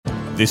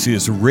This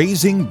is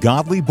Raising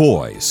Godly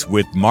Boys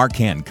with Mark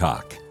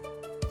Hancock.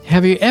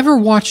 Have you ever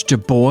watched a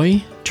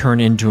boy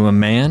turn into a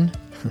man?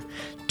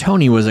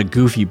 Tony was a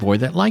goofy boy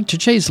that liked to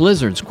chase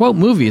lizards, quote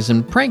movies,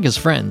 and prank his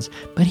friends.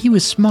 But he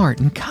was smart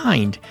and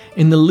kind,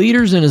 and the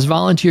leaders in his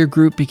volunteer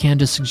group began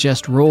to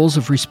suggest roles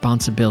of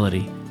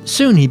responsibility.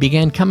 Soon he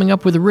began coming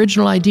up with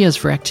original ideas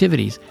for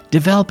activities,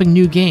 developing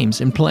new games,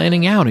 and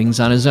planning outings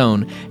on his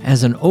own.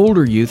 As an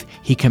older youth,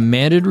 he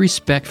commanded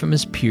respect from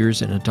his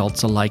peers and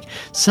adults alike.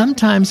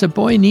 Sometimes a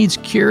boy needs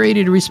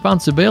curated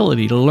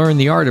responsibility to learn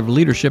the art of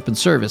leadership and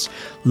service.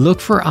 Look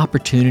for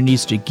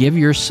opportunities to give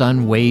your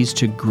son ways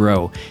to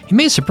grow. He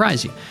may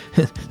surprise you.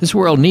 This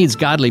world needs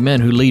godly men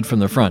who lead from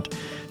the front.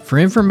 For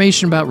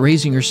information about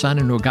raising your son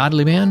into a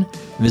godly man,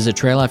 visit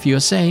Trail Life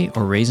USA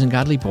or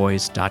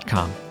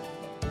RaisingGodlyBoys.com.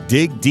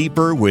 Dig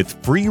deeper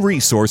with free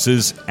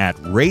resources at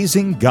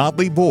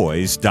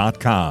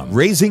RaisingGodlyBoys.com.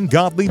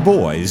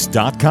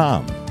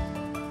 RaisingGodlyBoys.com.